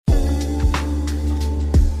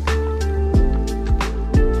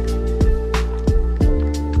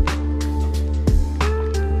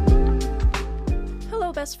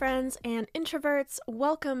best friends and introverts.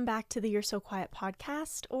 Welcome back to the You're So Quiet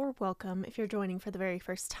podcast, or welcome if you're joining for the very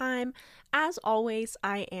first time. As always,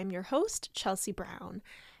 I am your host, Chelsea Brown.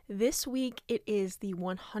 This week, it is the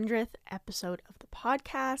 100th episode of the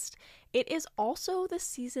podcast. It is also the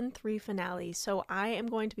season 3 finale, so I am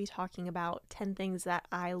going to be talking about 10 things that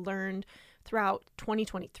I learned throughout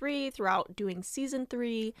 2023, throughout doing season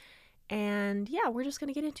 3, and yeah, we're just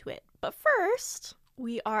going to get into it. But first,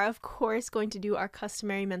 we are, of course, going to do our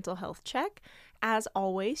customary mental health check. As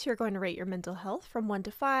always, you're going to rate your mental health from 1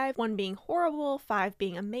 to 5, 1 being horrible, 5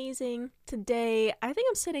 being amazing. Today, I think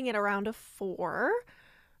I'm sitting at around a 4.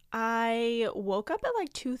 I woke up at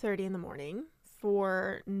like 2:30 in the morning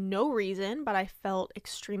for no reason, but I felt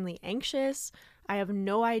extremely anxious. I have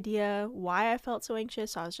no idea why I felt so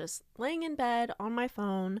anxious. I was just laying in bed on my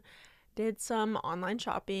phone, did some online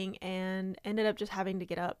shopping, and ended up just having to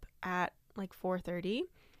get up at like 4:30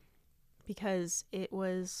 because I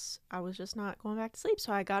was just not going back to sleep.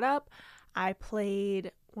 So I got up, I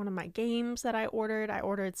played one of my games that I ordered. I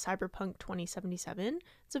ordered Cyberpunk 2077.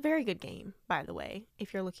 It's a very good game, by the way,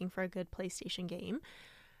 if you're looking for a good PlayStation game.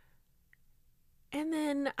 And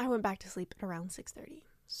then I went back to sleep at around 6:30.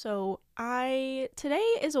 So today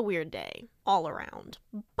is a weird day all around,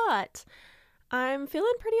 but I'm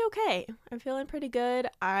feeling pretty okay. I'm feeling pretty good.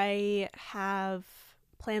 I have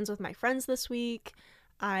plans with my friends this week.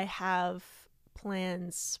 I have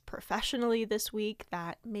plans professionally this week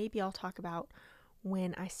that maybe I'll talk about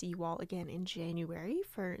when I see you all again in January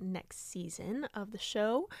for next season of the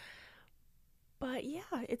show. But yeah,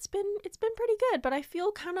 it's been pretty good, but I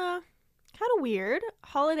feel kind of weird.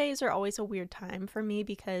 Holidays are always a weird time for me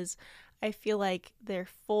because I feel like they're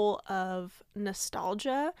full of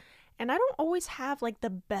nostalgia, and I don't always have like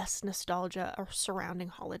the best nostalgia surrounding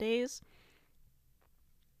holidays.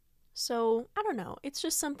 So, I don't know. It's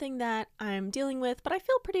just something that I'm dealing with, but I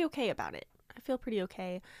feel pretty okay about it. I feel pretty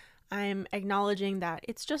okay. I'm acknowledging that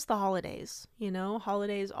it's just the holidays, you know?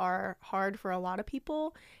 Holidays are hard for a lot of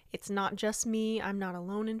people. It's not just me. I'm not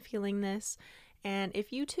alone in feeling this. And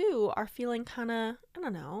if you too are feeling kind of, I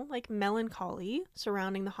don't know, like melancholy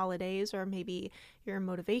surrounding the holidays, or maybe your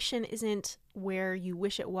motivation isn't where you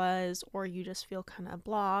wish it was, or you just feel kind of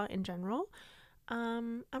blah in general,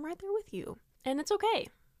 I'm right there with you. And it's okay.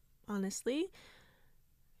 Honestly,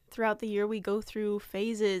 throughout the year we go through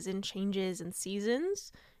phases and changes and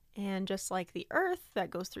seasons, and just like the earth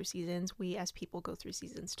that goes through seasons, we as people go through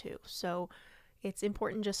seasons too. So it's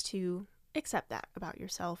important just to accept that about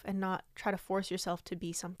yourself and not try to force yourself to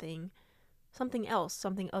be something else,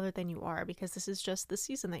 something other than you are, because this is just the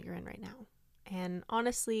season that you're in right now. And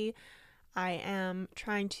honestly, I am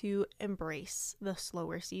trying to embrace the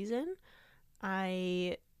slower season.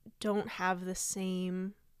 I don't have the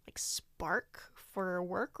same spark for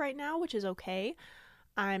work right now, which is okay.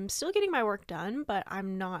 I'm still getting my work done, but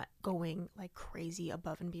I'm not going like crazy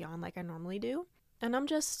above and beyond like I normally do. And I'm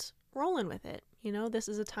just rolling with it. You know, this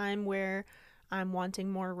is a time where I'm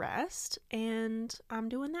wanting more rest, and I'm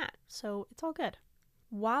doing that. So it's all good.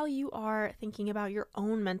 While you are thinking about your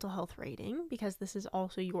own mental health rating, because this is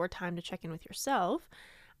also your time to check in with yourself,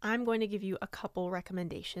 I'm going to give you a couple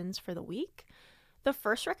recommendations for the week. The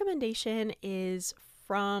first recommendation is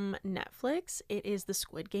from Netflix. It is the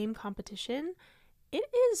Squid Game competition. It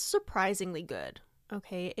is surprisingly good.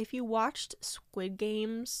 Okay, if you watched Squid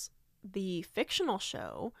Games, the fictional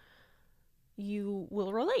show, you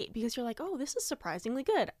will relate because you're like, oh, this is surprisingly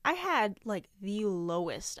good. I had like the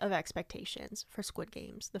lowest of expectations for Squid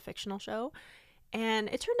Games, the fictional show, and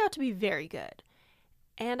it turned out to be very good.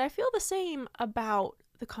 And I feel the same about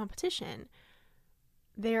the competition.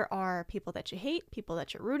 There are people that you hate, people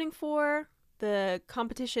that you're rooting for. The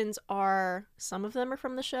competitions are, some of them are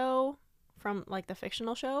from the show, from like the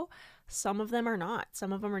fictional show. Some of them are not.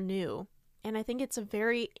 Some of them are new. And I think it's a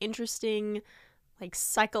very interesting, like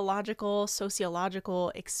psychological,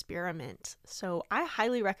 sociological experiment. So I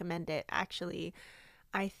highly recommend it, actually.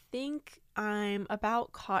 I think I'm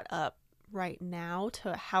about caught up right now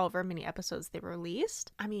to however many episodes they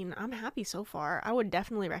released. I mean, I'm happy so far. I would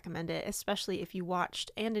definitely recommend it, especially if you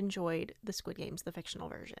watched and enjoyed the Squid Games, the fictional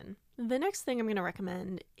version. The next thing I'm going to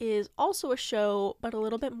recommend is also a show, but a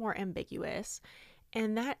little bit more ambiguous,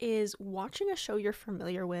 and that is watching a show you're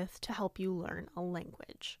familiar with to help you learn a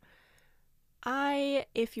language. I,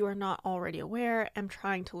 if you are not already aware, am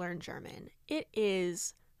trying to learn German. It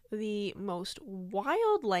is the most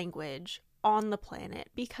wild language on the planet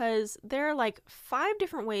because there are like 5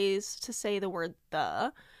 different ways to say the word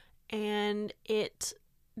the, and it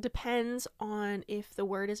depends on if the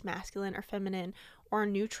word is masculine or feminine or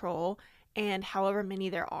neutral, and however many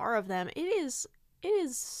there are of them. It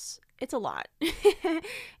is it's a lot.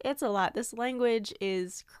 It's a lot. This language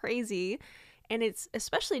is crazy, and it's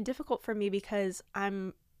especially difficult for me because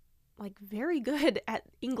I'm like very good at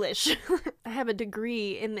English. I have a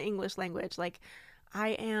degree in the English language. Like, I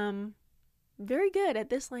am very good at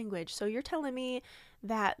this language. So you're telling me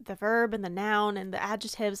that the verb and the noun and the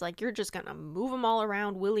adjectives, like, you're just gonna move them all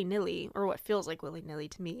around willy-nilly, or what feels like willy-nilly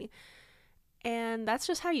to me. And that's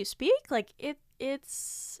just how you speak? Like,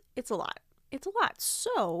 it's a lot. It's a lot.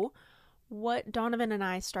 So what Donovan and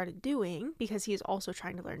I started doing, because he's also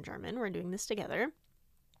trying to learn German, we're doing this together,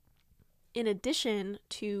 in addition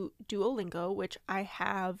to Duolingo, which I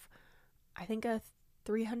have, I think, a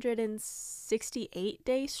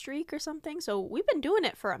 368-day streak or something. So we've been doing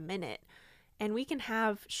it for a minute, and we can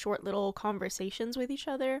have short little conversations with each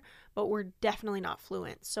other, but we're definitely not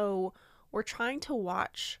fluent. So we're trying to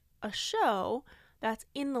watch a show that's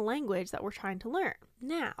in the language that we're trying to learn.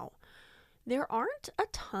 Now, there aren't a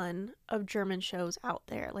ton of German shows out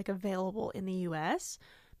there, like, available in the US.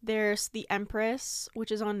 There's The Empress,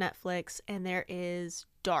 which is on Netflix, and there is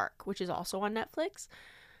Dark, which is also on Netflix.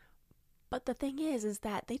 But the thing is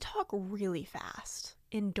that they talk really fast.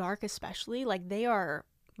 In Dark especially, like, they are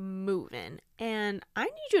moving. And I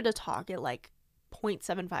need you to talk at like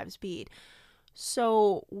 0.75 speed.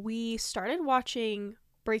 So we started watching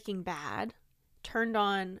Breaking Bad, turned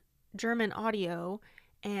on German audio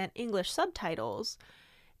and English subtitles,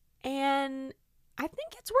 and I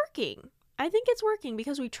think it's working. I think it's working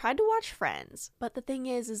because we tried to watch Friends, but the thing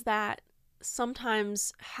is that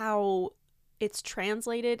sometimes how it's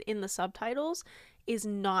translated in the subtitles is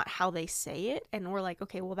not how they say it, and we're like,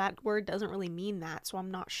 okay, well, that word doesn't really mean that, so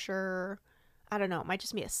I'm not sure. I don't know, it might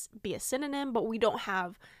just be a synonym, but we don't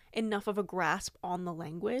have enough of a grasp on the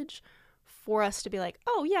language for us to be like,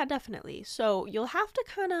 oh yeah, definitely. So you'll have to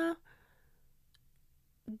kind of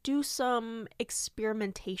do some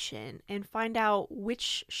experimentation and find out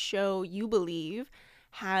which show you believe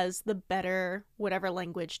has the better whatever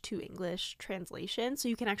language to English translation, so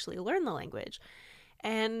you can actually learn the language.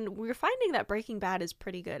 And we're finding that Breaking Bad is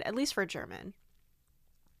pretty good, at least for German.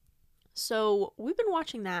 So we've been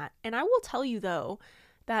watching that, and I will tell you though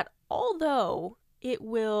that although it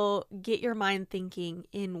will get your mind thinking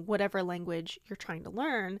in whatever language you're trying to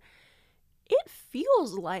learn, it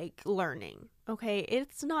feels like learning, okay?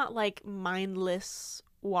 It's not like mindless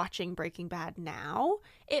watching Breaking Bad now.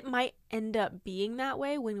 It might end up being that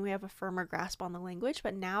way when we have a firmer grasp on the language,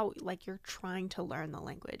 but now, like, you're trying to learn the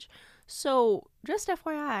language. So just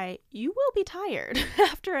FYI, you will be tired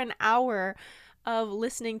after an hour of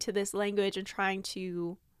listening to this language and trying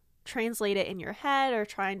to translate it in your head or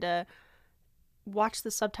trying to watch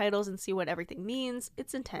the subtitles and see what everything means.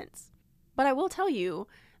 It's intense. But I will tell you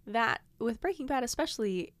that with Breaking Bad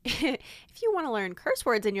especially, if you want to learn curse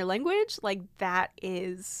words in your language, like, that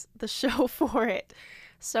is the show for it.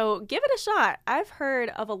 So give it a shot. I've heard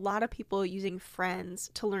of a lot of people using Friends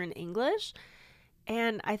to learn English,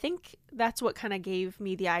 and I think that's what kind of gave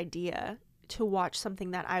me the idea to watch something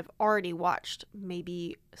that I've already watched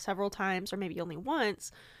maybe several times or maybe only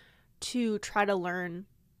once, to try to learn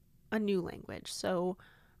a new language. So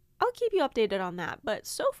I'll keep you updated on that. But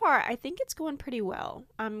so far, I think it's going pretty well.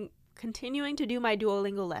 I'm continuing to do my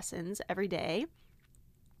Duolingo lessons every day,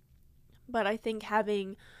 but I think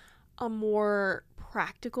having a more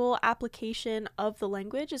practical application of the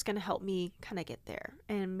language is going to help me kind of get there.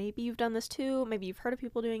 And maybe you've done this too. Maybe you've heard of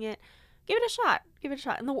people doing it. Give it a shot. Give it a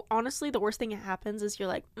shot. And honestly, the worst thing that happens is you're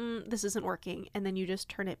like, this isn't working. And then you just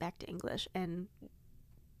turn it back to English and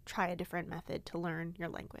try a different method to learn your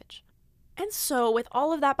language. And so with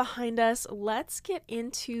all of that behind us, let's get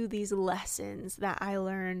into these lessons that I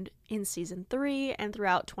learned in season 3 and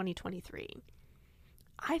throughout 2023.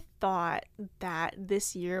 I thought that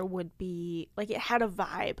this year would be, like, it had a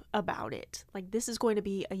vibe about it. Like, this is going to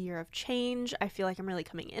be a year of change. I feel like I'm really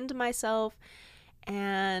coming into myself.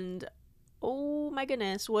 And oh my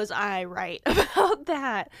goodness, was I right about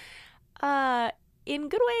that. In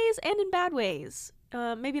good ways and in bad ways.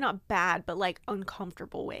 Maybe not bad, but like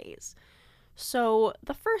uncomfortable ways. So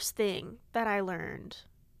the first thing that I learned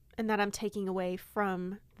and that I'm taking away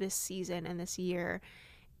from this season and this year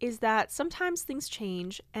is that sometimes things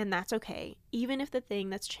change, and that's okay, even if the thing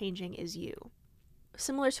that's changing is you.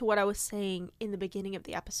 Similar to what I was saying in the beginning of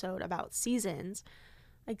the episode about seasons,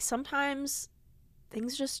 like, sometimes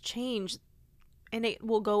things just change and it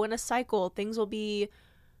will go in a cycle. Things will be,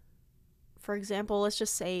 for example, let's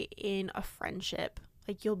just say in a friendship,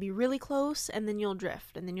 like, you'll be really close and then you'll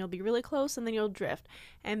drift, and then you'll be really close and then you'll drift.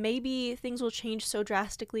 And maybe things will change so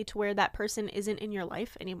drastically to where that person isn't in your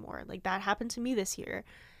life anymore. Like, that happened to me this year.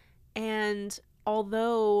 And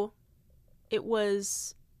although it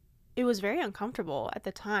was it was very uncomfortable at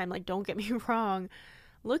the time. Like, don't get me wrong.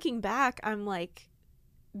 Looking back, I'm like,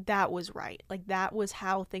 that was right. Like, that was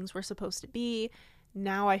how things were supposed to be.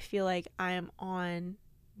 Now I feel like I am on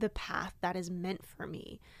the path that is meant for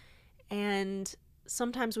me. And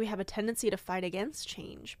sometimes we have a tendency to fight against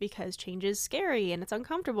change because change is scary and it's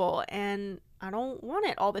uncomfortable and I don't want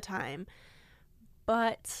it all the time.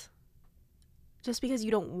 But just because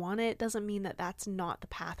you don't want it doesn't mean that that's not the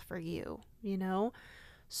path for you, you know?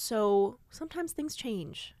 So sometimes things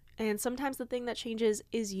change, and sometimes the thing that changes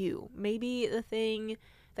is you. Maybe the thing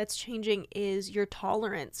that's changing is your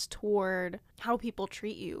tolerance toward how people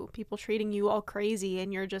treat you, people treating you all crazy,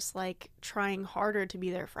 and you're just like trying harder to be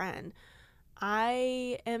their friend.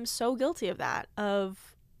 I am so guilty of that,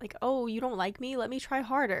 of like, oh, you don't like me? Let me try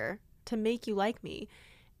harder to make you like me.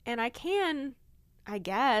 And I can, I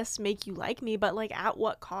guess, make you like me, but like at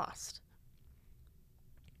what cost?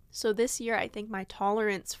 So this year, I think my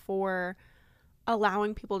tolerance for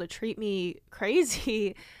allowing people to treat me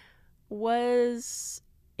crazy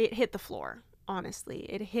it hit the floor, honestly.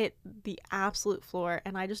 It hit the absolute floor,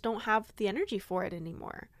 and I just don't have the energy for it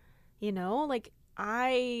anymore. You know, like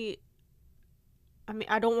I mean,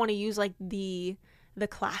 I don't want to use like the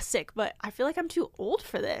classic, but I feel like I'm too old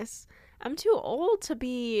for this. I'm too old to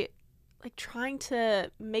be like trying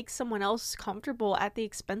to make someone else comfortable at the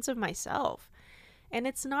expense of myself. And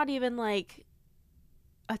it's not even like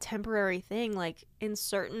a temporary thing. Like in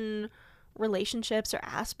certain relationships or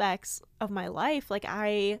aspects of my life, like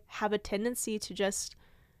I have a tendency to just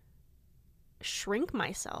shrink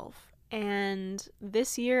myself. And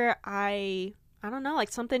this year I don't know,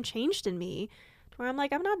 like something changed in me where I'm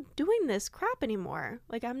like, I'm not doing this crap anymore.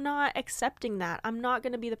 Like I'm not accepting that. I'm not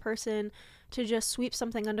going to be the person to just sweep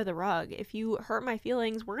something under the rug. If you hurt my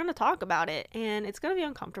feelings, we're going to talk about it, and it's going to be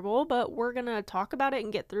uncomfortable, but we're going to talk about it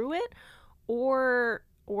and get through it, or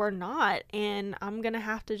not, and I'm going to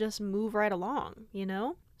have to just move right along, you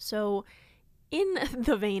know? So in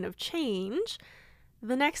the vein of change,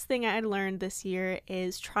 the next thing I learned this year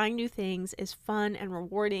is trying new things is fun and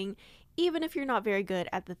rewarding, even if you're not very good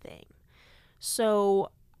at the thing.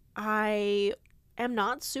 So I am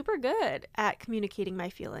not super good at communicating my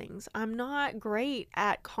feelings. I'm not great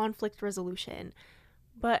at conflict resolution,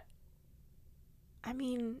 but I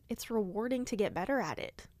mean, it's rewarding to get better at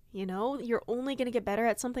it. You know, you're only going to get better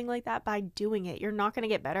at something like that by doing it. You're not going to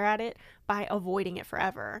get better at it by avoiding it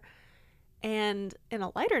forever. And in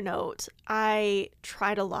a lighter note, I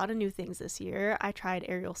tried a lot of new things this year. I tried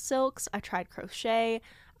aerial silks, I tried crochet,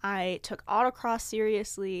 I took autocross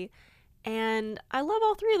seriously, and I love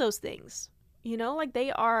all three of those things. You know, like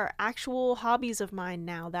they are actual hobbies of mine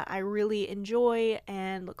now that I really enjoy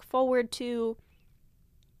and look forward to.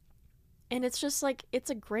 And it's just like, it's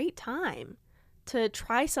a great time to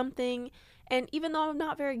try something. And even though I'm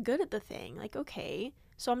not very good at the thing, like, okay,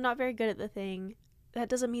 so I'm not very good at the thing, that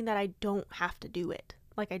doesn't mean that I don't have to do it.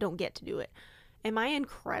 Like I don't get to do it. Am I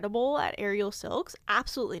incredible at aerial silks?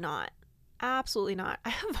 Absolutely not. Absolutely not.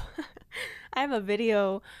 I have a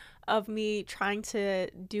video of me trying to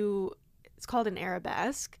do, it's called an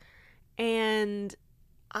arabesque, and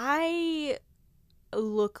I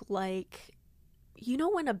look like, you know,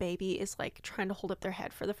 when a baby is like trying to hold up their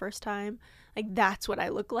head for the first time, like that's what I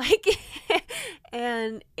look like.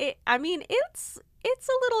 And I mean, it's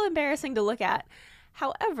a little embarrassing to look at.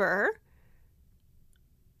 However,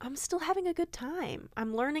 I'm still having a good time.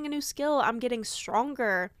 I'm learning a new skill. I'm getting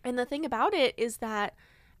stronger. And the thing about it is that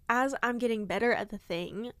as I'm getting better at the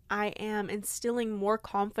thing, I am instilling more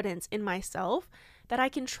confidence in myself that I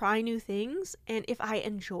can try new things. And if I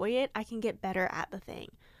enjoy it, I can get better at the thing.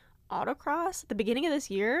 Autocross, at the beginning of this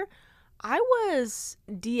year, I was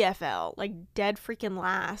DFL, like dead freaking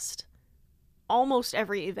last, almost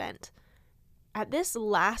every event. At this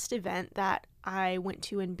last event that I went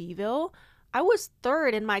to in Beeville, I was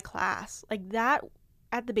third in my class. Like that,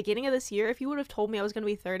 at the beginning of this year, if you would have told me I was going to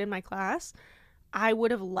be third in my class, I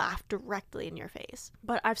would have laughed directly in your face.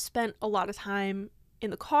 But I've spent a lot of time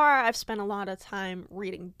in the car. I've spent a lot of time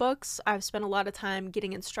reading books. I've spent a lot of time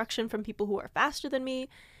getting instruction from people who are faster than me.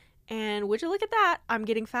 And would you look at that? I'm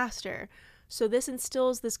getting faster. So this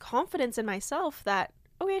instills this confidence in myself that,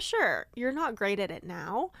 okay, sure, you're not great at it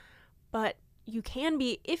now, but you can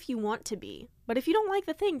be if you want to be. But if you don't like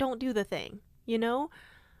the thing, don't do the thing. You know,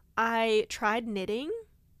 I tried knitting.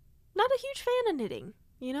 Not a huge fan of knitting.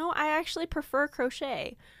 You know, I actually prefer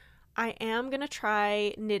crochet. I am going to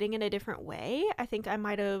try knitting in a different way. I think I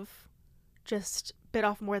might have just bit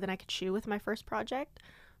off more than I could chew with my first project.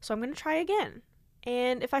 So I'm going to try again.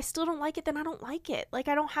 And if I still don't like it, then I don't like it. Like,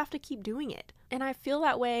 I don't have to keep doing it. And I feel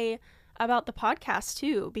that way about the podcast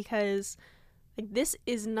too, because Like, this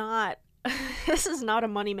is not this is not a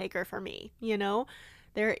moneymaker for me, you know?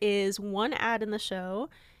 There is one ad in the show.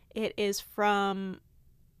 It is from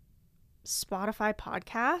Spotify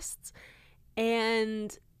podcasts,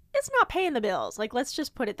 and it's not paying the bills. Like, let's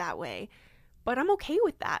just put it that way. But I'm okay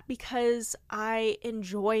with that because I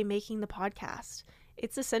enjoy making the podcast.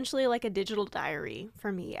 It's essentially like a digital diary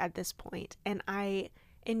for me at this point, and I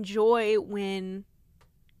enjoy when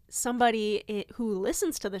somebody who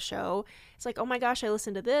listens to the show is like, oh my gosh, I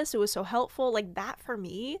listened to this, it was so helpful. Like, that for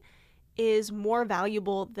me is more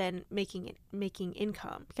valuable than making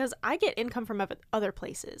income, because I get income from other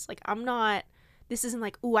places. Like, this isn't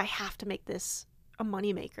like, ooh, I have to make this a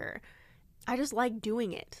moneymaker. I just like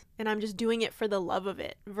doing it, and I'm just doing it for the love of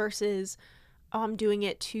it versus I'm doing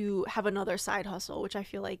it to have another side hustle, which I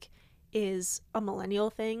feel like is a millennial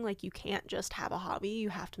thing. Like, you can't just have a hobby, you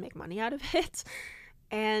have to make money out of it.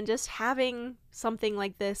 And just having something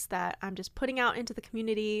like this that I'm just putting out into the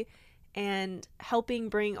community and helping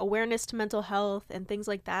bring awareness to mental health and things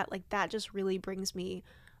like that just really brings me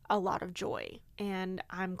a lot of joy. And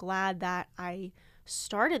I'm glad that I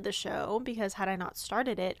started the show, because had I not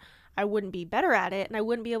started it, I wouldn't be better at it, and I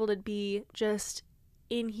wouldn't be able to be just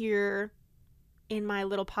in here in my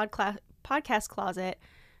little podcast closet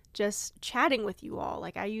just chatting with you all.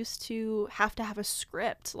 Like, I used to have a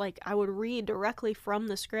script. Like, I would read directly from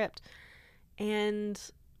the script, and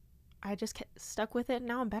I just stuck with it, and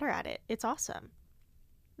now I'm better at it. It's awesome.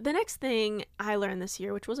 The next thing I learned this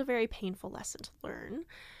year, which was a very painful lesson to learn,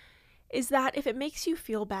 is that if it makes you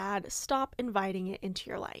feel bad, stop inviting it into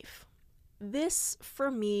your life. This,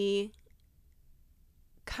 for me,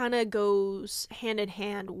 kind of goes hand in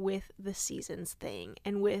hand with the seasons thing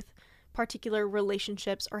and with particular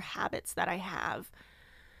relationships or habits that I have.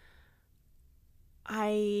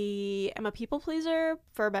 I am a people pleaser,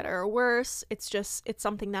 for better or worse. It's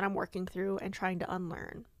something that I'm working through and trying to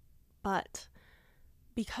unlearn. But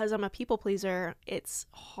because I'm a people pleaser, it's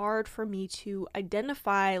hard for me to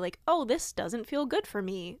identify, like, oh, this doesn't feel good for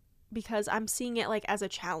me, because I'm seeing it like as a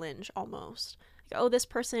challenge almost. Like, oh, this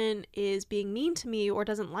person is being mean to me or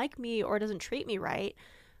doesn't like me or doesn't treat me right.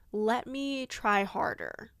 Let me try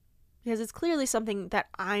harder, because it's clearly something that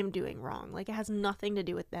I'm doing wrong. Like, it has nothing to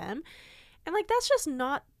do with them. And, like, that's just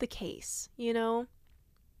not the case, you know?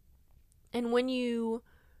 And when you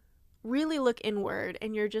really look inward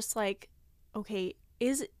and you're just like, okay,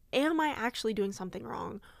 am I actually doing something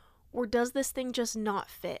wrong? Or does this thing just not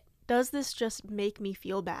fit? Does this just make me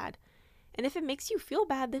feel bad? And if it makes you feel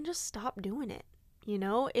bad, then just stop doing it. You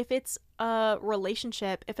know, if it's a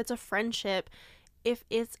relationship, if it's a friendship, if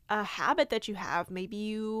it's a habit that you have, maybe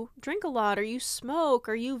you drink a lot or you smoke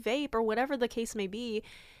or you vape or whatever the case may be,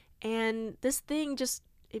 and this thing just,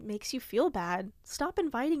 it makes you feel bad, stop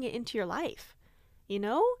inviting it into your life, you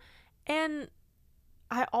know? And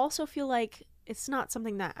I also feel like it's not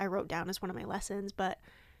something that I wrote down as one of my lessons, but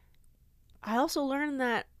I also learned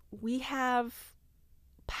that we have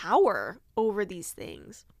power over these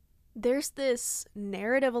things. There's this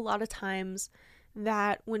narrative a lot of times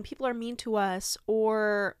that when people are mean to us,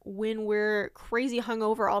 or when we're crazy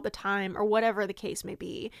hungover all the time, or whatever the case may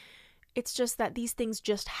be, it's just that these things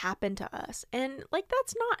just happen to us. And, like,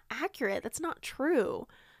 that's not accurate. That's not true.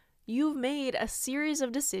 You've made a series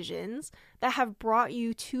of decisions that have brought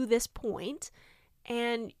you to this point,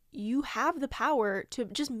 and you have the power to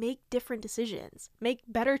just make different decisions, make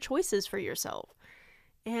better choices for yourself.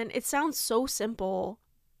 And it sounds so simple,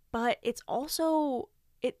 but it's also,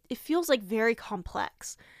 it feels like very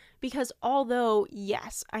complex, because although,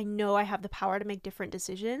 yes, I know I have the power to make different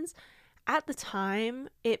decisions, at the time,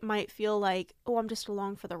 it might feel like, oh, I'm just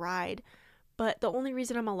along for the ride. But the only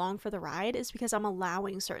reason I'm along for the ride is because I'm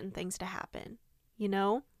allowing certain things to happen, you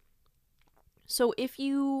know? So if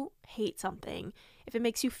you hate something, if it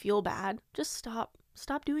makes you feel bad, just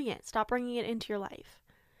stop doing it. Stop bringing it into your life.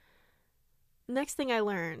 Next thing I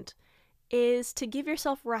learned is to give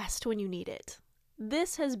yourself rest when you need it.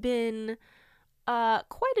 This has been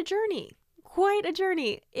quite a journey.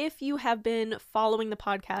 If you have been following the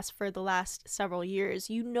podcast for the last several years,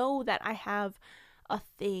 you know that I have a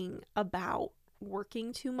thing about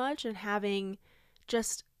working too much and having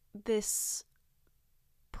just this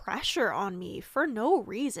pressure on me for no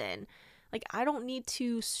reason. Like, I don't need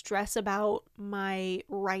to stress about my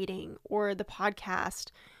writing or the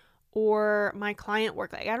podcast or my client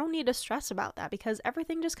work. Like, I don't need to stress about that, because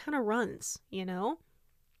everything just kind of runs, you know?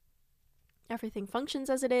 Everything functions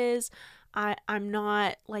as it is. I'm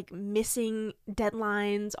not, like, missing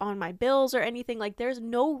deadlines on my bills or anything. Like, there's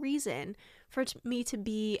no reason for me to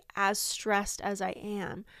be as stressed as I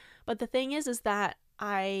am. But the thing is that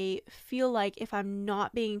I feel like if I'm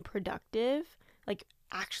not being productive, like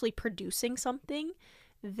actually producing something,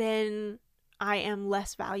 then I am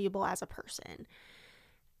less valuable as a person.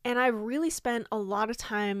 And I've really spent a lot of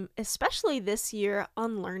time, especially this year,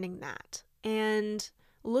 unlearning that. And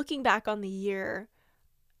looking back on the year,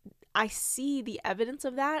 I see the evidence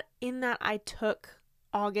of that in that I took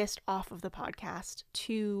August off of the podcast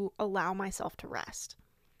to allow myself to rest.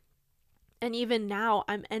 And even now,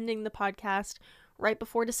 I'm ending the podcast right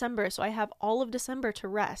before December. So I have all of December to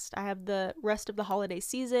rest. I have the rest of the holiday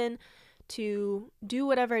season to do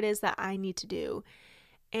whatever it is that I need to do.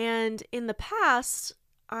 And in the past,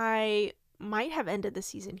 I might have ended the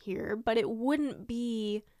season here, but it wouldn't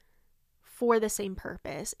be for the same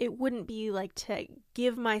purpose. It wouldn't be like to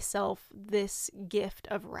give myself this gift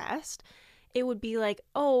of rest. It would be like,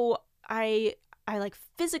 oh, I like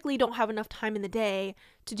physically don't have enough time in the day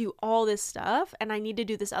to do all this stuff, and I need to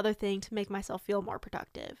do this other thing to make myself feel more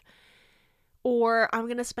productive. Or I'm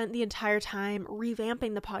going to spend the entire time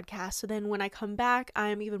revamping the podcast, so then when I come back,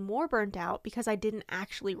 I'm even more burnt out because I didn't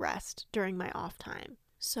actually rest during my off time.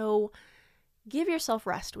 So give yourself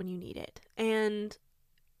rest when you need it. And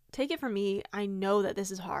take it from me, I know that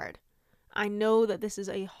this is hard. I know that this is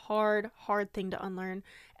a hard thing to unlearn,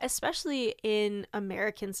 especially in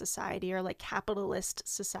American society or like capitalist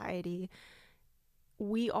society.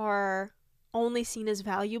 We are only seen as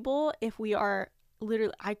valuable if we are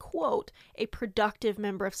literally, I quote, a productive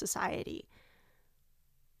member of society.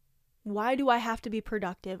 Why do I have to be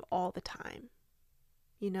productive all the time?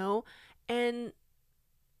 You know? And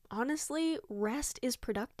honestly, rest is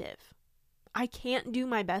productive. I can't do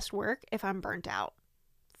my best work if I'm burnt out.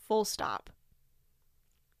 Full stop.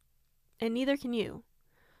 And neither can you.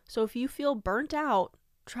 So if you feel burnt out,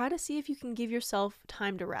 try to see if you can give yourself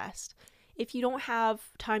time to rest. If you don't have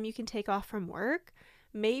time you can take off from work,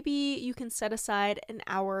 maybe you can set aside an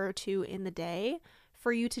hour or two in the day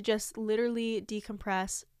for you to just literally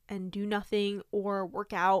decompress and do nothing or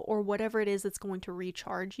work out or whatever it is that's going to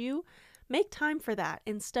recharge you. Make time for that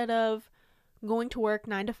instead of going to work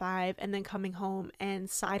 9 to 5 and then coming home and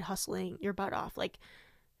side hustling your butt off. Like,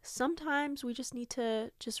 sometimes we just need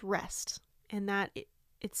to just rest, and that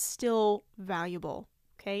it's still valuable,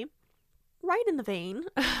 okay? Right in the vein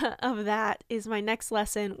of that is my next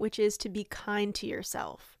lesson, which is to be kind to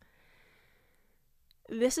yourself.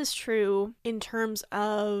 This is true in terms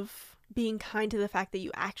of being kind to the fact that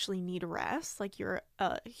you actually need rest, like you're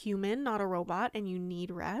a human, not a robot, and you need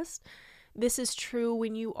rest. This is true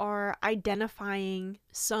when you are identifying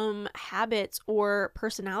some habits or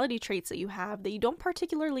personality traits that you have that you don't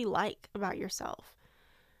particularly like about yourself.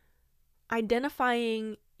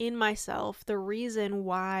 Identifying in myself the reason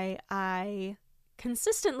why I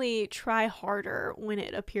consistently try harder when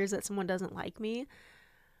it appears that someone doesn't like me.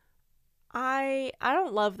 I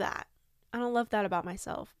don't love that. I don't love that about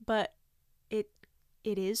myself, but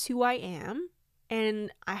it is who I am,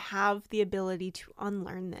 and I have the ability to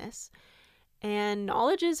unlearn this. And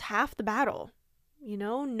knowledge is half the battle, you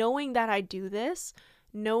know, knowing that I do this,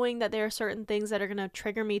 knowing that there are certain things that are going to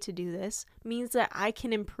trigger me to do this means that I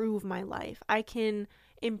can improve my life. I can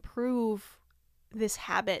improve this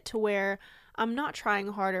habit to where I'm not trying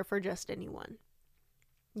harder for just anyone.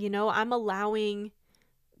 You know, I'm allowing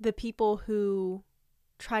the people who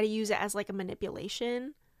try to use it as like a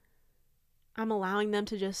manipulation, I'm allowing them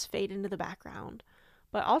to just fade into the background.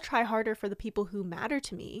 But I'll try harder for the people who matter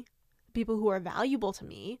to me. People who are valuable to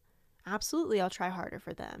me, absolutely I'll try harder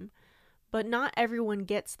for them. But not everyone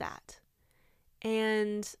gets that.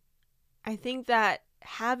 And I think that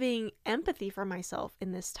having empathy for myself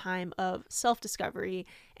in this time of self-discovery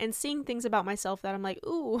and seeing things about myself that I'm like,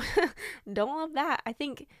 ooh, don't love that. I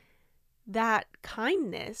think that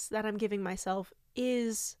kindness that I'm giving myself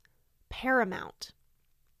is paramount.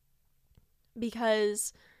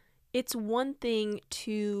 Because it's one thing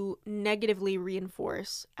to negatively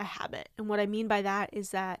reinforce a habit. And what I mean by that is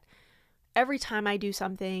that every time I do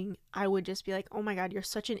something, I would just be like, oh my God, you're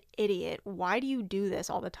such an idiot. Why do you do this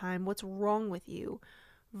all the time? What's wrong with you?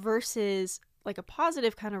 Versus like a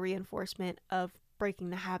positive kind of reinforcement of breaking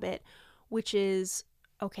the habit, which is,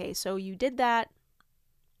 okay, so you did that,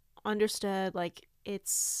 understood, like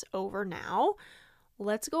it's over now.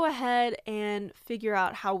 Let's go ahead and figure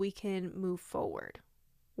out how we can move forward.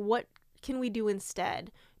 What can we do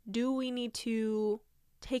instead? Do we need to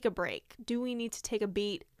take a break? Do we need to take a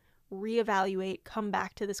beat, reevaluate, come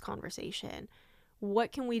back to this conversation?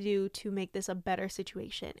 What can we do to make this a better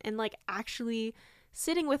situation? And like actually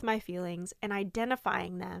sitting with my feelings and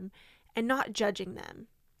identifying them and not judging them.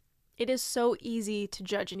 It is so easy to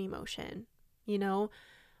judge an emotion, you know?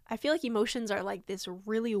 I feel like emotions are like this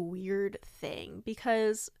really weird thing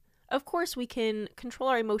because Of course, we can control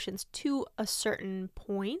our emotions to a certain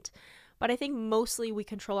point, but I think mostly we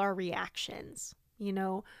control our reactions.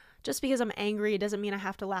 Just because I'm angry doesn't mean I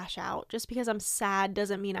have to lash out. Just because I'm sad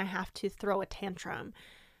doesn't mean I have to throw a tantrum.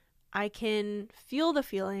 I can feel the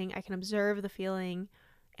feeling, I can observe the feeling,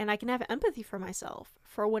 and I can have empathy for myself,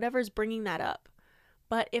 for whatever's bringing that up.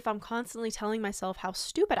 But if I'm constantly telling myself how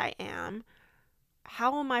stupid I am,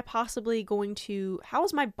 how is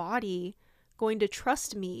my body going to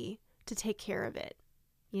trust me to take care of it?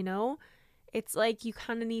 It's like you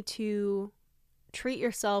kind of need to treat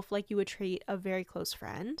yourself like you would treat a very close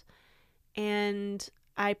friend. And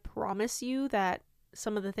I promise you that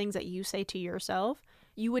some of the things that you say to yourself,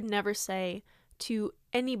 you would never say to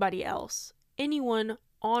anybody else, anyone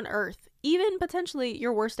on earth, even potentially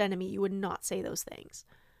your worst enemy. You would not say those things.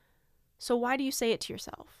 So why do you say it to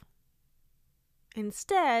yourself?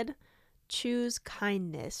 Instead, choose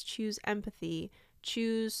kindness, choose empathy,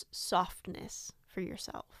 choose softness for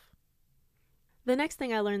yourself. The next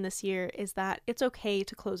thing I learned this year is that it's okay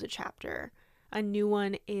to close a chapter. A new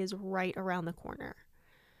one is right around the corner.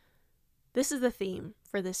 This is the theme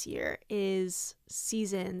for this year, is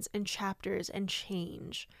seasons and chapters and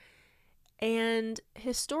change. And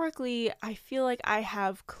historically, I feel like I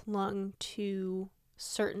have clung to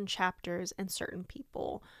certain chapters and certain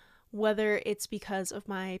people, whether it's because of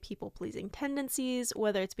my people-pleasing tendencies,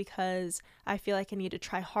 whether it's because I feel like I need to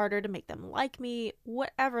try harder to make them like me,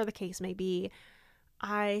 whatever the case may be.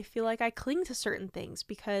 I feel like I cling to certain things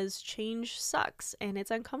because change sucks and it's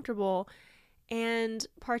uncomfortable. And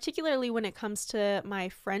particularly when it comes to my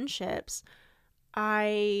friendships,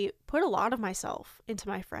 I put a lot of myself into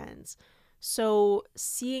my friends. So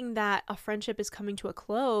seeing that a friendship is coming to a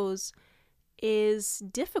close is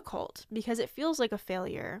difficult because it feels like a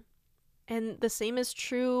failure. And the same is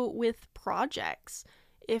true with projects.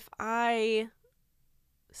 If I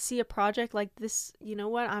see a project like this,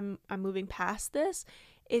 I'm moving past this,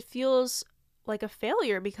 it feels like a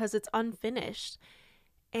failure because it's unfinished.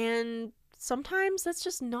 And sometimes that's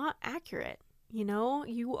just not accurate.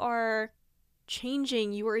 You are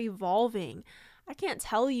changing, you are evolving. I can't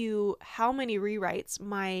tell you how many rewrites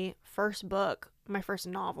my first book, my first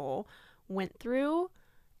novel went through.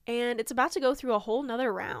 And it's about to go through a whole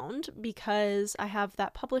nother round because I have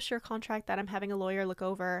that publisher contract that I'm having a lawyer look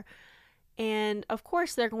over. And of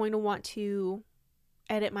course, they're going to want to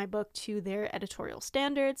edit my book to their editorial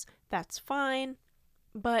standards. That's fine.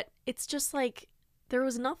 But it's just like there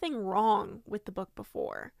was nothing wrong with the book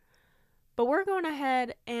before. But we're going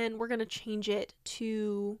ahead and we're going to change it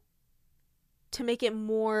to make it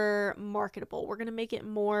more marketable. We're going to make it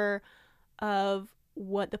more of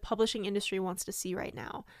what the publishing industry wants to see right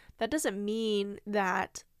now. That doesn't mean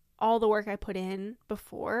that all the work I put in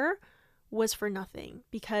before was for nothing,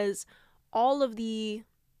 because all of the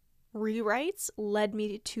rewrites led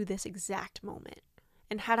me to this exact moment.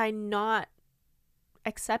 And had I not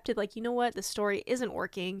accepted, the story isn't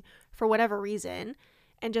working for whatever reason,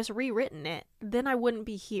 and just rewritten it, then I wouldn't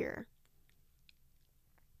be here.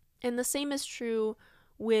 And the same is true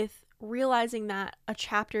with realizing that a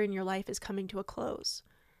chapter in your life is coming to a close.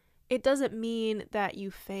 It doesn't mean that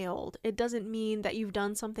you failed. It doesn't mean that you've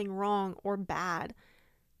done something wrong or bad.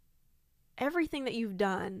 Everything that you've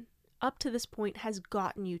done up to this point has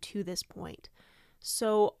gotten you to this point.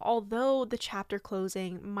 So although the chapter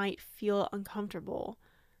closing might feel uncomfortable,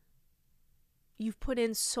 you've put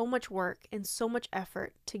in so much work and so much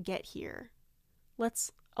effort to get here.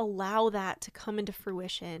 Let's allow that to come into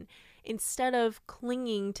fruition instead of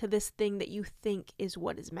clinging to this thing that you think is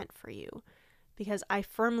what is meant for you. Because I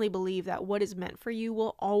firmly believe that what is meant for you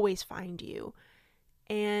will always find you.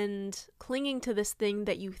 And clinging to this thing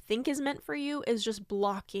that you think is meant for you is just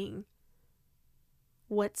blocking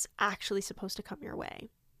what's actually supposed to come your way.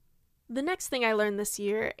 The next thing I learned this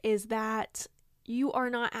year is that you are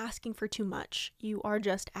not asking for too much. You are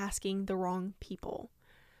just asking the wrong people.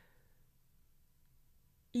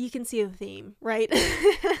 You can see the theme, right?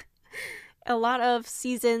 A lot of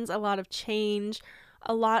seasons, a lot of change,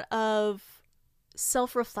 a lot of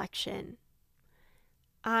self-reflection.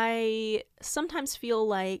 I sometimes feel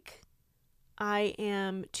like I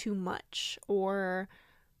am too much, or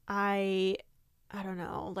I don't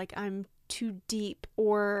know, like I'm too deep,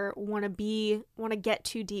 or want to get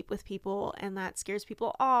too deep with people, and that scares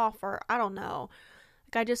people off, or I don't know.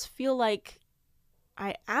 Like I just feel like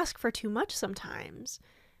I ask for too much sometimes,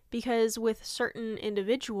 because with certain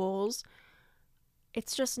individuals,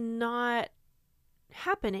 it's just not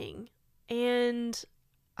happening. And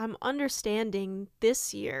I'm understanding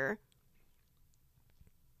this year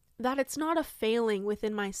that it's not a failing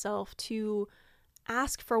within myself to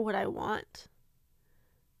ask for what I want.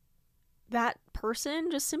 that person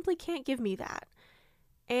just simply can't give me that.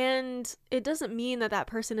 And it doesn't mean that that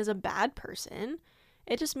person is a bad person.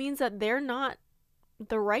 It just means that they're not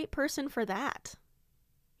the right person for that.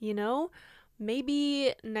 You know,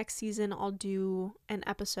 maybe next season I'll do an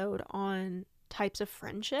episode on types of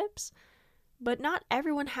friendships, but not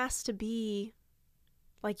everyone has to be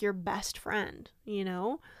like your best friend, you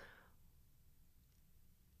know?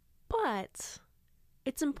 But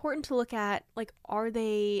it's important to look at, like, are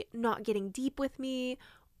they not getting deep with me,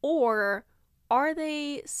 or are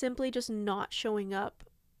they simply just not showing up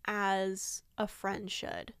as a friend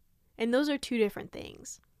should? And those are two different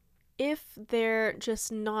things. If they're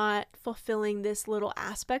just not fulfilling this little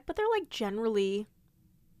aspect, but they're like generally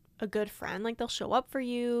a good friend, like they'll show up for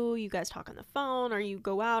you, you guys talk on the phone or you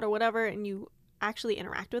go out or whatever, and you actually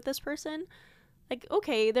interact with this person, like,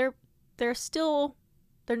 okay, they're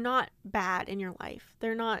not bad in your life.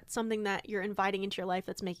 They're not something that you're inviting into your life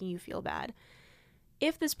that's making you feel bad.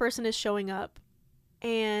 If this person is showing up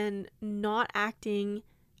and not acting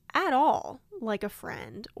at all like a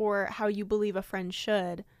friend or how you believe a friend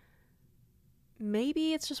should,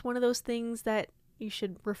 maybe it's just one of those things that you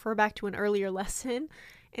should refer back to an earlier lesson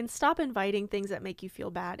and stop inviting things that make you feel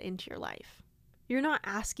bad into your life. You're not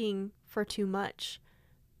asking for too much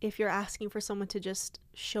if you're asking for someone to just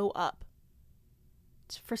show up,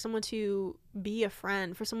 for someone to be a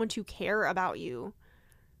friend, for someone to care about you.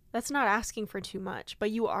 That's not asking for too much,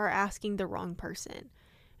 but you are asking the wrong person.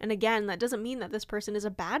 And again, that doesn't mean that this person is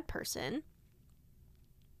a bad person.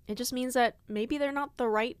 It just means that maybe they're not the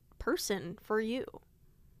right person for you.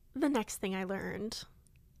 The next thing I learned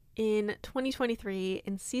in 2023,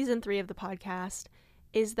 in season 3 of the podcast,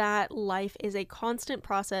 is that life is a constant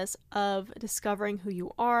process of discovering who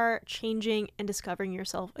you are, changing, and discovering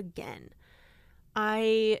yourself again.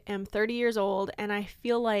 I am 30 years old, and I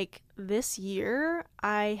feel like this year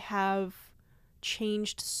I have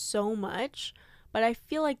changed so much, but I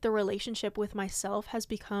feel like the relationship with myself has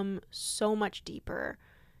become so much deeper,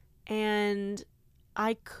 and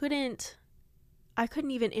I couldn't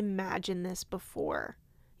even imagine this before.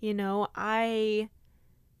 You know,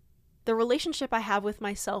 the relationship I have with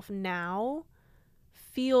myself now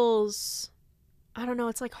feels, I don't know,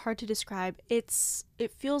 it's like hard to describe. It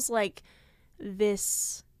feels like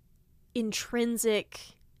this intrinsic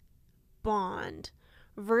bond,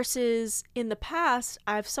 versus in the past,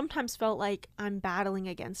 I've sometimes felt like I'm battling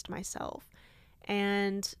against myself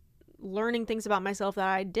and learning things about myself that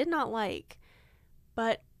I did not like.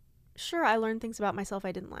 But sure, I learned things about myself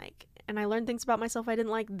I didn't like, and I learned things about myself I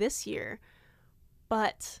didn't like this year.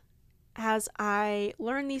 But as I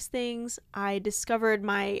learned these things, I discovered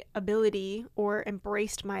my ability, or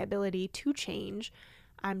embraced my ability, to change.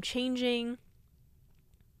 I'm changing.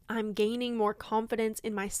 I'm gaining more confidence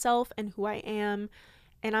in myself and who I am,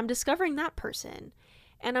 and I'm discovering that person.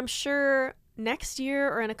 And I'm sure next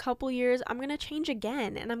year or in a couple years, I'm going to change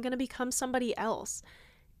again, and I'm going to become somebody else.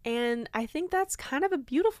 And I think that's kind of a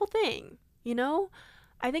beautiful thing, you know?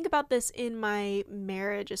 I think about this in my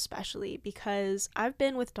marriage especially, because I've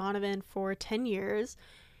been with Donovan for 10 years,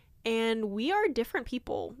 and we are different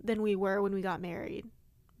people than we were when we got married.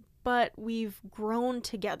 But we've grown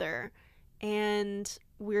together, and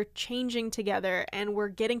we're changing together, and we're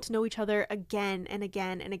getting to know each other again and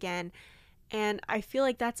again and again. And I feel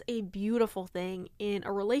like that's a beautiful thing in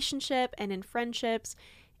a relationship and in friendships,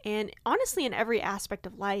 and honestly in every aspect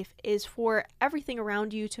of life, is for everything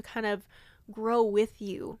around you to kind of grow with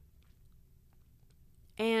you.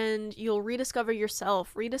 And you'll rediscover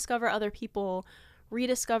yourself, rediscover other people,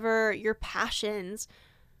 rediscover your passions,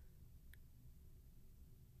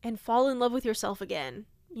 and fall in love with yourself again.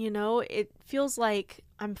 You know, it feels like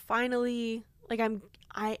I'm finally, like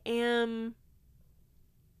I am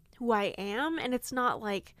who I am, and it's not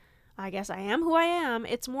like, I guess I am who I am.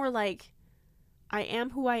 It's more like, I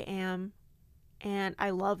am who I am, and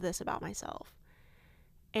I love this about myself.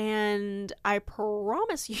 And I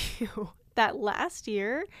promise you that last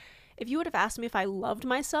year, if you would have asked me if I loved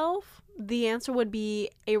myself, the answer would be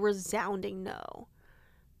a resounding no.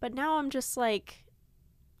 But now I'm just like,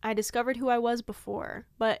 I discovered who I was before,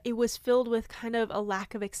 but it was filled with kind of a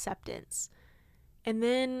lack of acceptance. And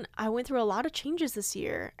then I went through a lot of changes this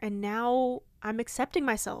year, and now I'm accepting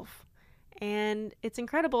myself. And it's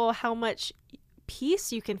incredible how much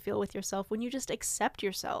peace you can feel with yourself when you just accept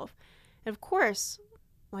yourself. And of course,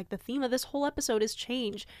 like the theme of this whole episode is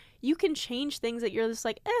change. You can change things that you're just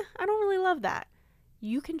like, I don't really love that.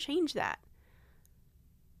 You can change that.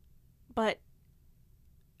 But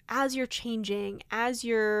as you're changing, as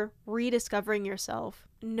you're rediscovering yourself,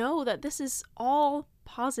 know that this is all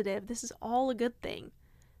positive. This is all a good thing.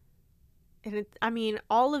 And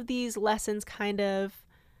all of these lessons kind of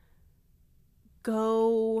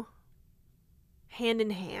go hand in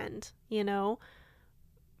hand,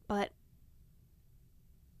 but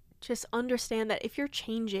just understand that if you're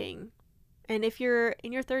changing, and if you're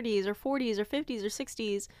in your 30s or 40s or 50s or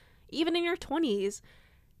 60s, even in your 20s,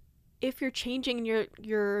 if you're changing and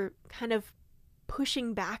you're kind of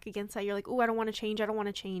pushing back against that, you're like, oh, I don't want to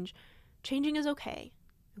change. Changing is okay.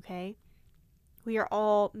 We are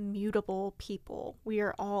all mutable people. We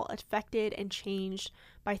are all affected and changed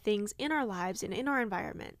by things in our lives and in our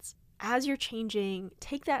environments. As you're changing,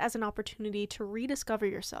 take that as an opportunity to rediscover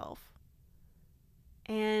yourself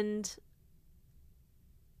and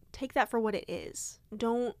take that for what it is.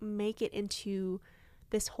 Don't make it into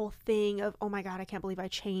this whole thing of, oh my God, I can't believe I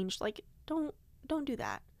changed. Like, don't do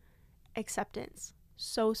that. Acceptance.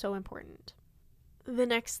 So important. The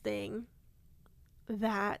next thing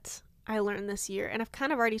that I learned this year, and I've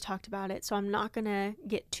kind of already talked about it, so I'm not going to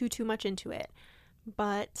get too much into it,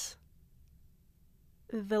 but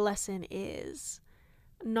the lesson is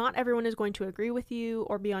not everyone is going to agree with you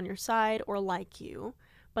or be on your side or like you,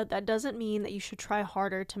 but that doesn't mean that you should try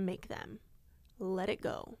harder to make them. Let it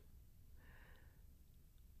go.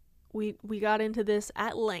 We got into this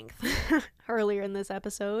at length earlier in this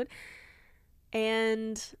episode,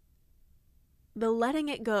 and the letting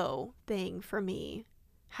it go thing for me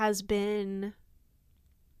has been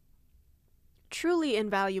truly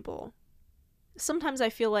invaluable. Sometimes I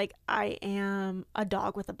feel like I am a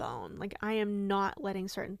dog with a bone. Like, I am not letting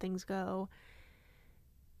certain things go.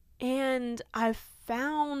 And I've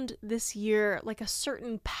found this year like a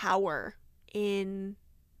certain power in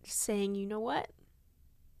saying, you know what?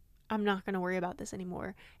 I'm not going to worry about this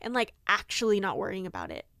anymore. And like actually not worrying about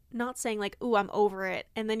it. Not saying like, ooh, I'm over it,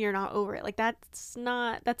 and then you're not over it. Like, that's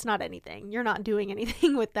not anything. You're not doing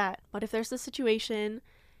anything with that. But if there's a situation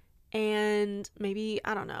and maybe,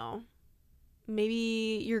 I don't know,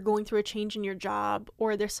 maybe you're going through a change in your job,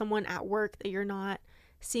 or there's someone at work that you're not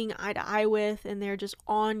seeing eye to eye with and they're just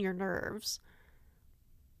on your nerves.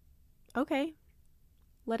 Okay,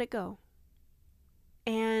 let it go.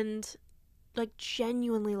 And like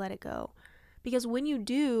genuinely let it go. Because when you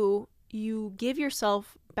do, you give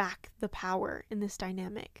yourself back the power in this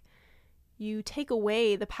dynamic. You take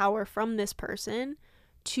away the power from this person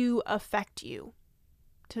to affect you,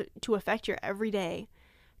 to affect your everyday.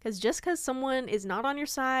 Because just because someone is not on your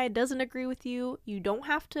side, doesn't agree with you, you don't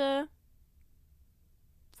have to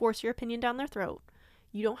force your opinion down their throat.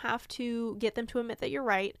 You don't have to get them to admit that you're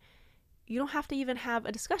right. You don't have to even have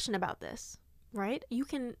a discussion about this, right? You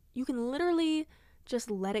can literally just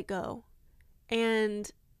let it go. And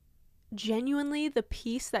genuinely, the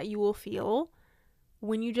peace that you will feel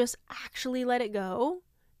when you just actually let it go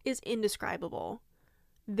is indescribable.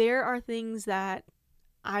 There are things that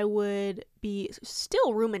I would be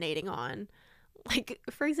still ruminating on. Like,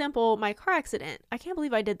 for example, my car accident. I can't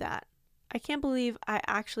believe I did that. I can't believe I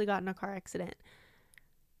actually got in a car accident.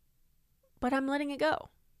 But I'm letting it go.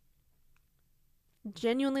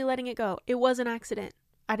 Genuinely letting it go. It was an accident.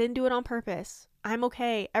 I didn't do it on purpose. I'm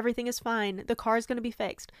okay. Everything is fine. The car is going to be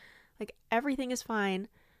fixed. Like, everything is fine.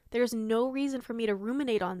 There's no reason for me to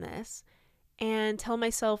ruminate on this and tell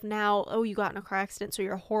myself now, oh, you got in a car accident, so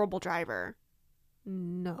you're a horrible driver.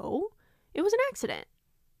 No, it was an accident.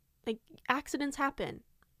 Like, accidents happen.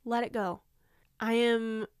 Let it go. I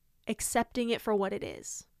am accepting it for what it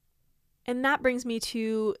is. And that brings me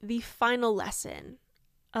to the final lesson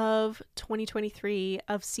of 2023,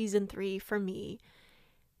 of season 3 for me.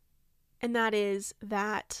 And that is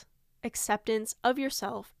that acceptance of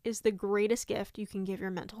yourself is the greatest gift you can give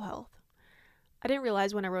your mental health. I didn't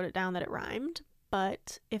realize when I wrote it down that it rhymed,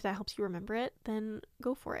 but if that helps you remember it, then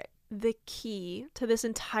go for it. The key to this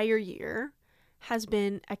entire year has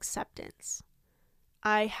been acceptance.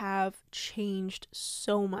 I have changed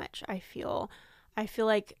so much, I feel. I feel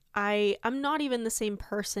like I'm not even the same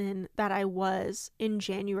person that I was in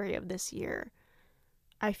January of this year.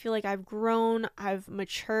 I feel like I've grown, I've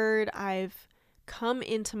matured, I've come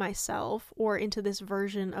into myself, or into this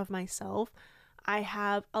version of myself. I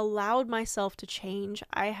have allowed myself to change.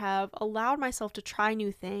 I have allowed myself to try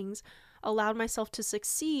new things, allowed myself to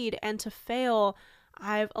succeed and to fail.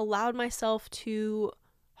 I've allowed myself to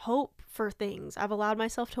hope for things. I've allowed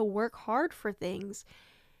myself to work hard for things.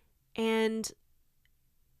 And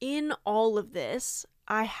in all of this,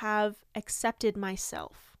 I have accepted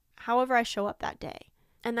myself, however I show up that day.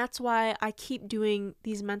 And that's why I keep doing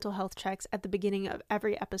these mental health checks at the beginning of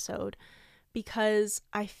every episode, because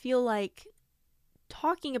I feel like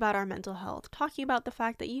talking about our mental health, talking about the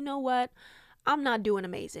fact that, you know what, I'm not doing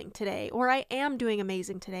amazing today, or I am doing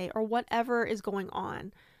amazing today, or whatever is going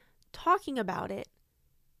on. talking about it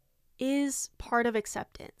is part of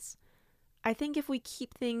acceptance. I think if we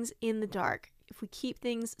keep things in the dark, if we keep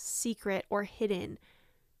things secret or hidden,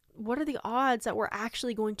 what are the odds that we're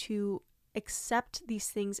actually going to accept these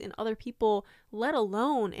things in other people, let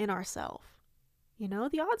alone in ourselves? You know,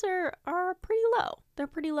 the odds are pretty low. They're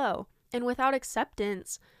pretty low. And without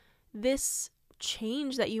acceptance, this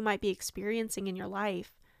change that you might be experiencing in your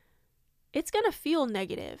life, it's going to feel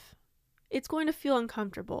negative. It's going to feel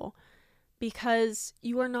uncomfortable because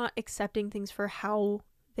you are not accepting things for how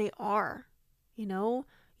they are. You know,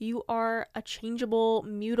 you are a changeable,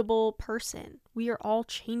 mutable person. We are all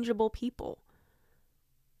changeable people.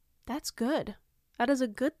 That's good. That is a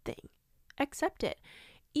good thing. Accept it.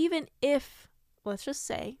 Even if, let's just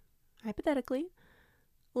say, hypothetically,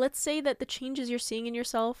 let's say that the changes you're seeing in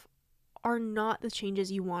yourself are not the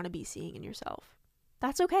changes you want to be seeing in yourself.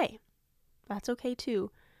 That's okay. That's okay too.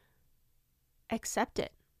 Accept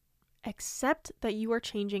it. Accept that you are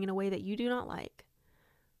changing in a way that you do not like,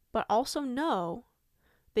 but also know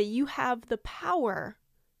that you have the power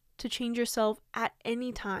to change yourself at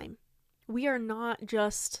any time. We are not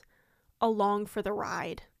just along for the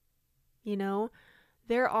ride. You know,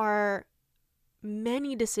 there are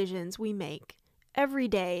many decisions we make every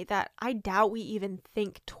day that I doubt we even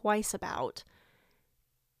think twice about.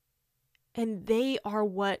 And they are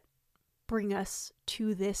what bring us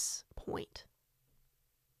to this point.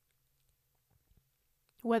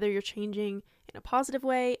 Whether you're changing in a positive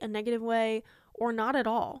way, a negative way, or not at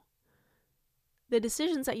all, the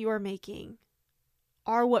decisions that you are making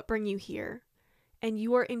are what bring you here, and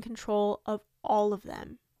you are in control of all of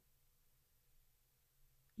them.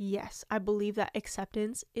 Yes, I believe that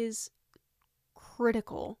acceptance is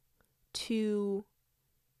critical to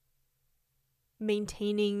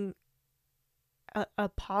maintaining a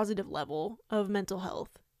positive level of mental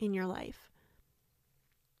health in your life.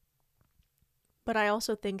 But I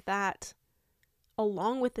also think that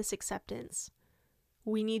along with this acceptance,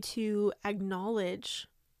 we need to acknowledge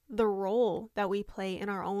the role that we play in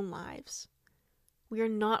our own lives. We are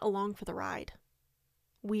not along for the ride.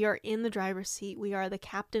 We are in the driver's seat. We are the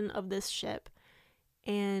captain of this ship,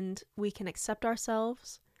 and we can accept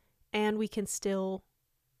ourselves, and we can still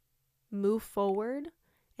move forward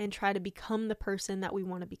and try to become the person that we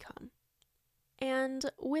want to become. And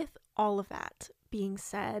with all of that being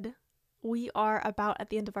said, we are about at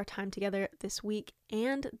the end of our time together this week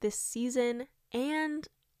and this season and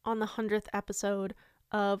on the 100th episode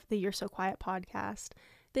of the You're So Quiet podcast.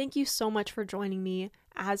 Thank you so much for joining me.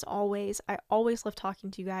 As always, I always love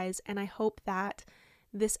talking to you guys, and I hope that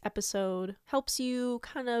this episode helps you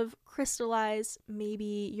kind of crystallize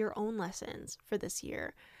maybe your own lessons for this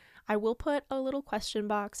year. I will put a little question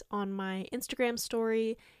box on my Instagram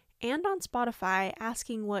story and on Spotify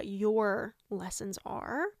asking what your lessons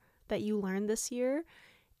are that you learned this year.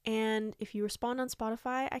 And if you respond on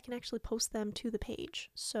Spotify, I can actually post them to the page.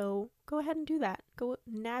 So go ahead and do that. Go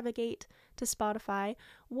navigate to Spotify.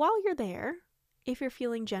 While you're there, if you're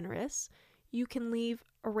feeling generous, you can leave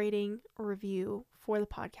a rating or review for the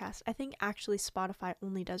podcast. I think actually Spotify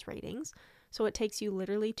only does ratings, so it takes you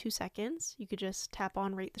literally 2 seconds. You could just tap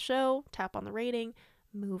on rate the show, tap on the rating,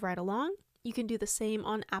 move right along. You can do the same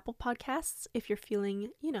on Apple Podcasts if you're feeling,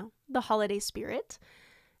 the holiday spirit.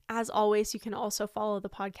 As always, you can also follow the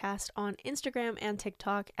podcast on Instagram and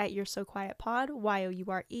TikTok at You're So Quiet Pod,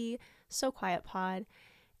 YOURE, So Quiet Pod.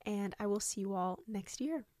 And I will see you all next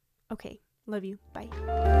year. Okay, love you. Bye.